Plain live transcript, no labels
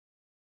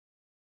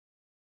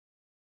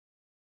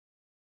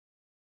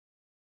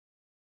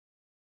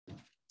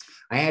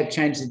I had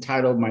changed the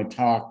title of my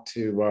talk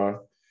to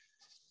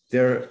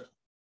There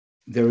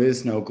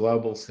is no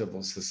global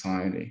civil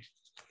society.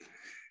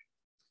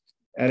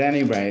 At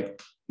any rate,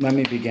 let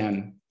me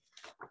begin.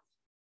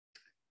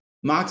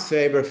 Max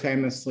Weber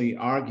famously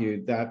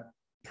argued that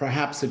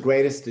perhaps the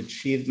greatest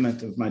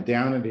achievement of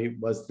modernity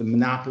was the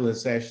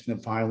monopolization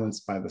of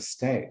violence by the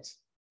state.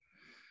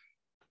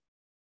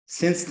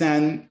 Since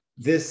then,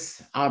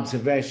 this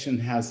observation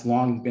has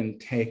long been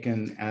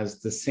taken as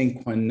the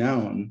sine qua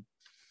non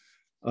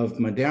of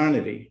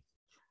modernity.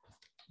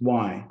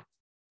 Why?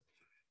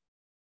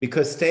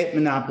 Because state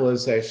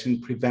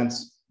monopolization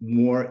prevents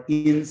war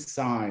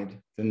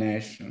inside the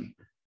nation.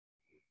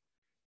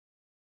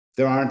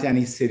 There aren't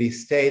any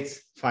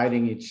city-states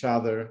fighting each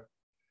other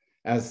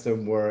as there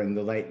were in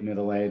the late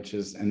Middle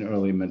Ages and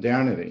early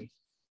modernity.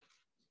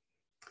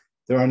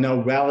 There are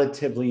no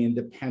relatively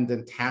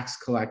independent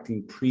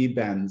tax-collecting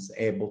prebends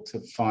able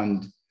to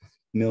fund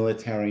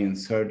military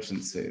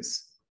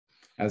insurgencies,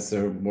 as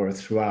there were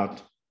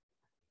throughout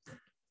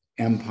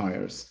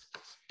empires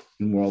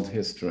in world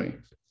history.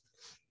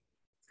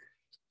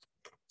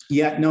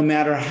 Yet, no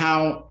matter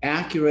how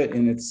accurate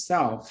in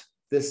itself,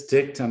 this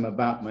dictum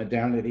about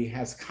modernity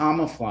has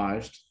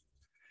camouflaged,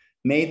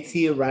 made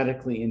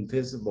theoretically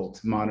invisible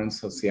to modern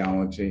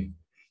sociology,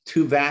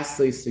 two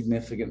vastly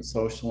significant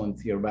social and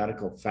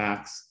theoretical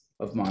facts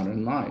of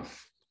modern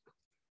life.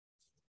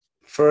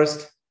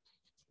 First,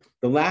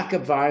 the lack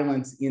of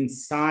violence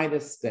inside a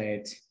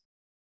state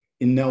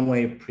in no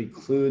way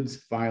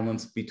precludes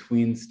violence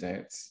between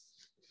states.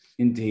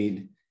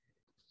 Indeed,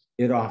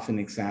 it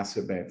often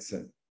exacerbates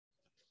it.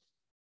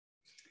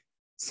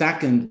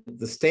 Second,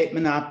 the state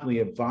monopoly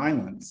of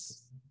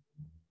violence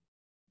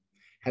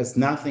has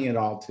nothing at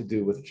all to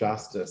do with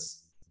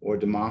justice or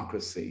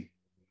democracy.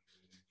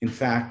 In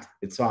fact,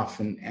 it's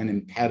often an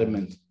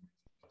impediment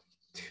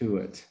to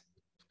it.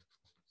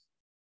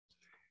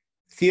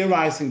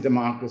 Theorizing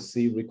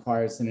democracy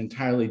requires an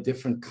entirely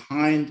different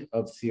kind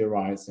of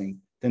theorizing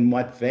than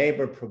what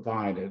Weber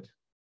provided.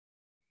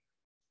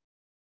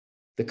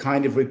 The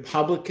kind of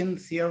Republican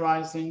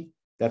theorizing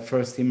that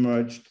first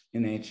emerged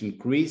in ancient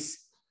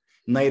Greece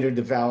and later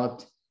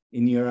developed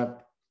in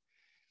Europe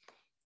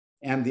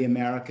and the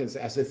Americas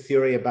as a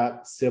theory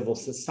about civil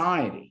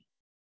society,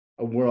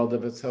 a world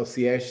of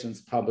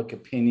associations, public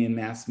opinion,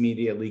 mass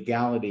media,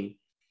 legality,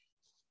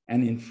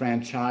 and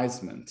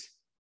enfranchisement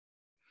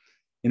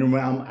in a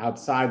realm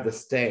outside the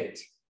state,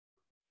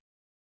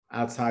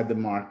 outside the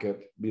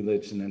market,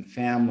 religion, and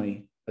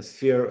family, a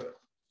sphere,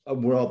 a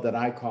world that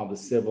I call the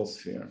civil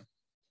sphere.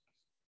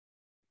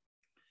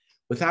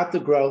 Without the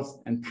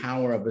growth and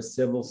power of a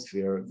civil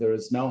sphere, there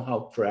is no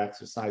hope for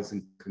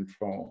exercising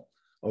control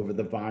over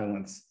the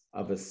violence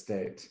of a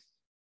state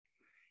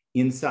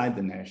inside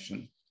the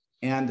nation.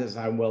 And as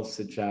I will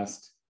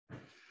suggest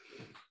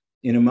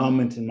in a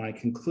moment in my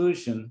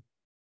conclusion,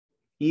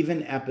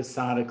 even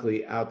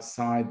episodically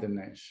outside the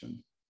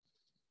nation.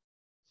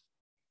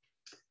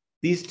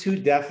 These two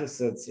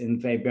deficits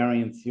in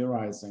Weberian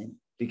theorizing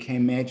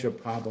became major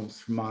problems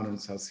for modern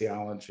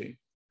sociology.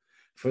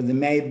 For they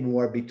made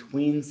war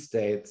between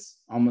states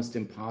almost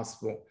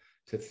impossible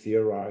to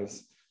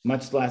theorize,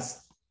 much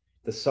less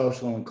the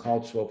social and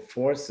cultural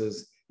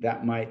forces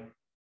that might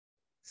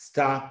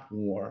stop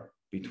war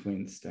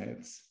between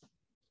states.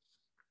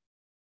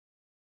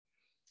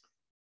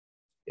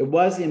 It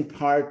was in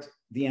part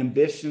the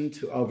ambition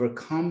to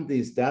overcome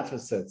these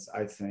deficits,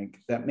 I think,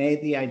 that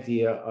made the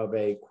idea of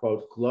a,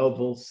 quote,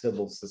 global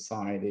civil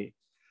society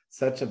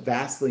such a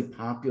vastly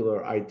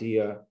popular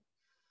idea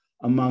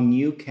among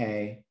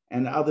UK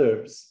and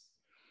other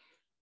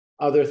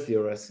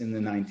theorists in the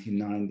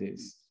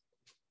 1990s.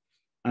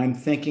 I'm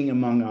thinking,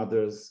 among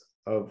others,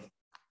 of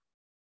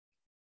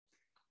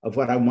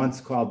what I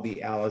once called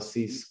the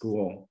LSE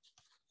school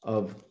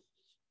of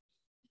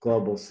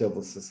global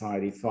civil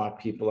society, thought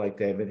people like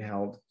David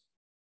Held,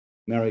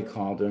 Mary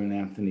Calder, and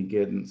Anthony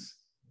Giddens.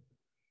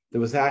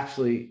 There was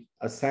actually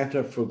a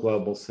Center for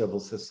Global Civil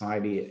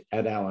Society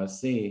at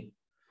LSE,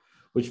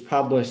 which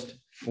published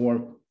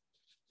for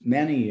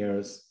many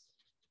years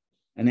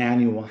an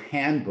annual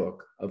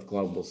handbook of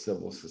global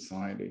civil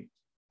society.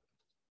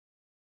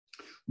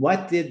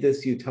 What did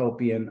this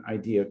utopian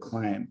idea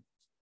claim?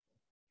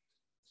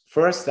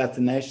 First, that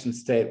the nation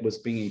state was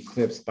being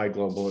eclipsed by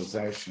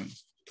globalization.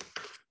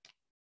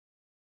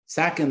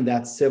 Second,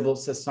 that civil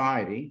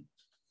society,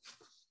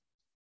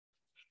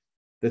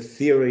 the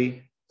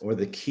theory or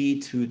the key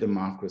to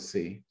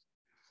democracy,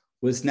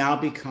 was now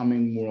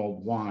becoming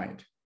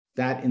worldwide.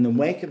 That in the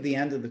wake of the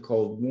end of the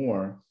Cold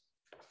War,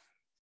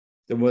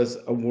 there was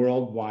a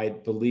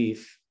worldwide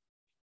belief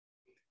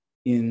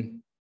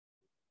in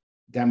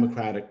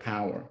democratic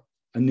power,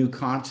 a new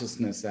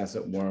consciousness, as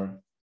it were,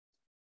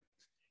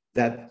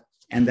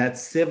 and that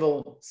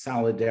civil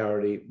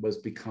solidarity was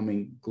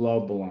becoming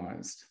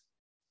globalized.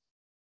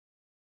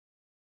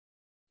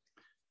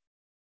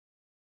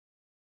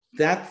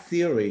 That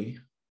theory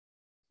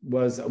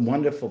was a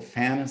wonderful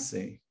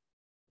fantasy,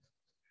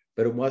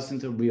 but it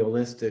wasn't a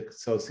realistic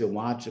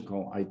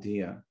sociological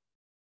idea.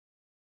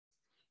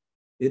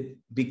 it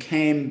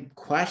became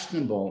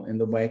questionable in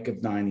the wake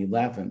of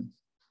 9/11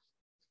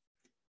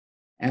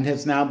 and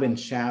has now been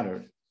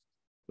shattered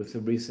with the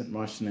recent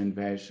Russian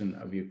invasion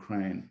of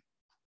Ukraine.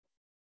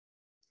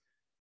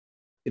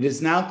 It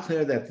is now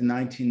clear that the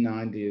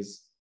 1990s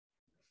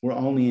were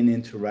only an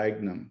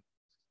interregnum,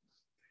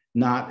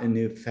 not a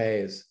new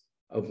phase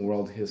of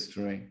world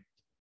history.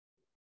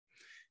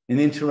 An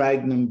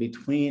interregnum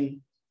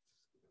between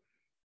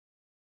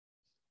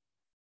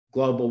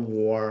global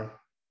war,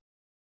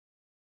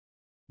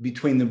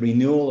 between the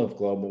renewal of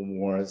global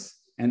wars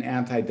and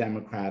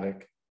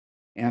anti-democratic,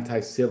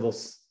 anti-civil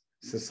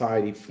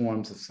society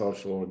forms of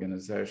social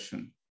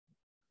organization.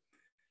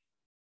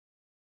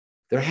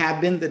 There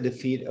had been the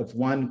defeat of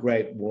one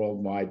great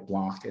worldwide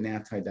bloc, an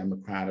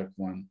anti-democratic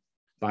one,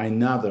 by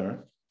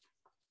another,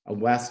 a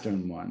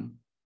Western one.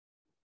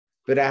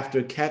 But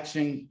after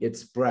catching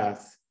its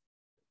breath,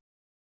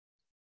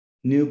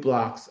 new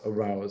blocs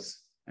arose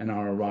and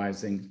are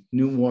arising.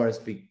 New wars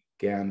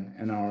began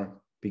and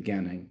are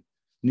beginning.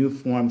 New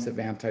forms of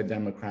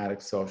anti-democratic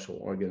social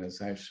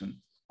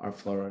organization are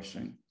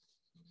flourishing.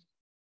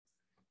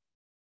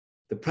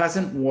 The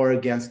present war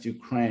against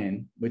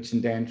Ukraine, which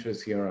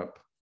endangers Europe,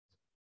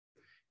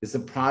 is a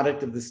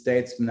product of the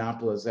state's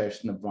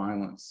monopolization of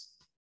violence,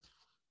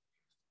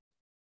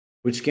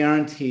 which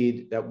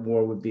guaranteed that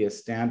war would be a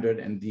standard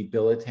and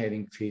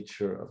debilitating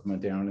feature of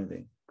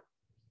modernity.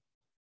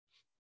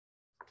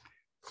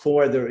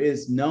 For there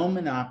is no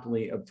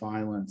monopoly of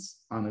violence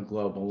on a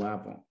global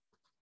level.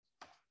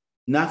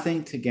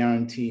 Nothing to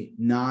guarantee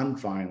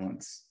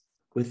non-violence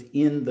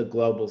within the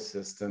global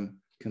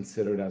system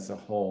considered as a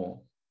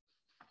whole.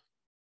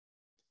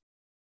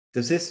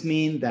 Does this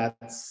mean that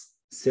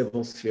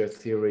civil sphere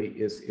theory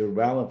is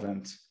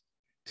irrelevant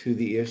to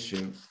the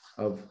issue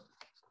of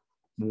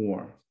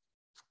war?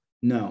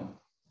 No.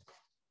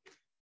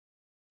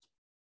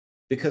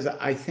 Because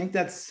I think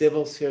that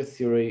civil sphere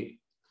theory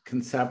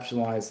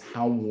conceptualizes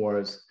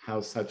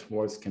how such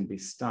wars can be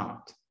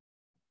stopped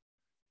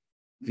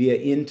via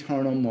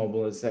internal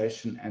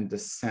mobilization and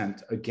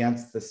dissent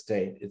against the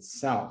state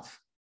itself,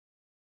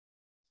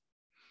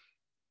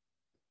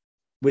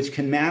 which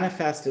can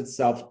manifest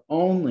itself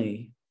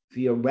only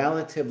via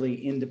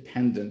relatively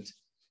independent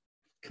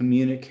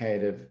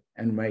communicative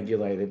and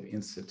regulative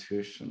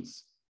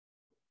institutions.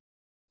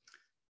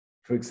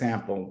 For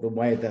example, the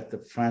way that the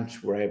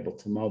French were able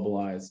to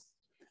mobilize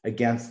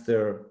against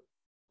their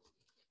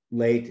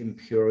late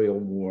imperial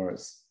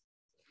wars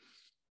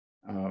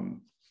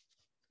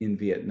in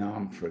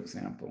Vietnam, for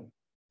example,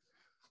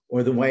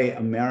 or the way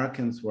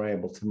Americans were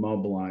able to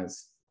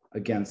mobilize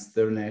against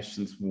their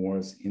nation's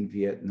wars in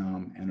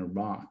Vietnam and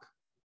Iraq.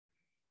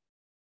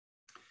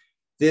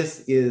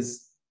 This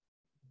is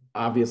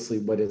obviously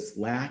what is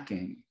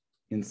lacking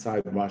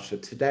inside Russia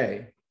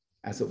today,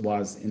 as it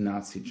was in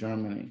Nazi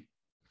Germany,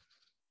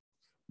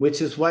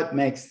 which is what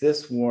makes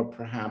this war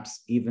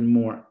perhaps even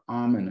more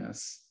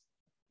ominous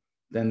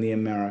than the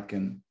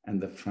American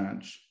and the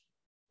French.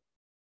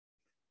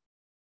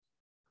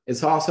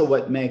 It's also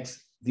what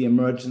makes the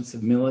emergence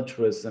of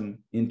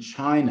militarism in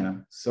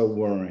China so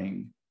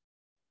worrying.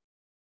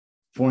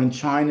 For in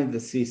China, the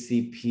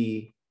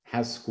CCP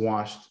has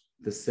squashed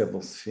the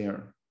civil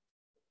sphere.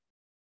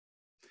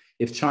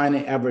 If China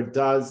ever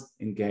does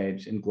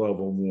engage in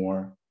global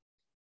war,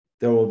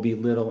 there will be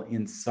little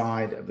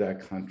inside of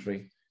that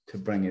country to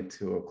bring it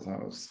to a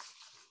close.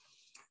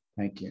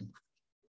 Thank you.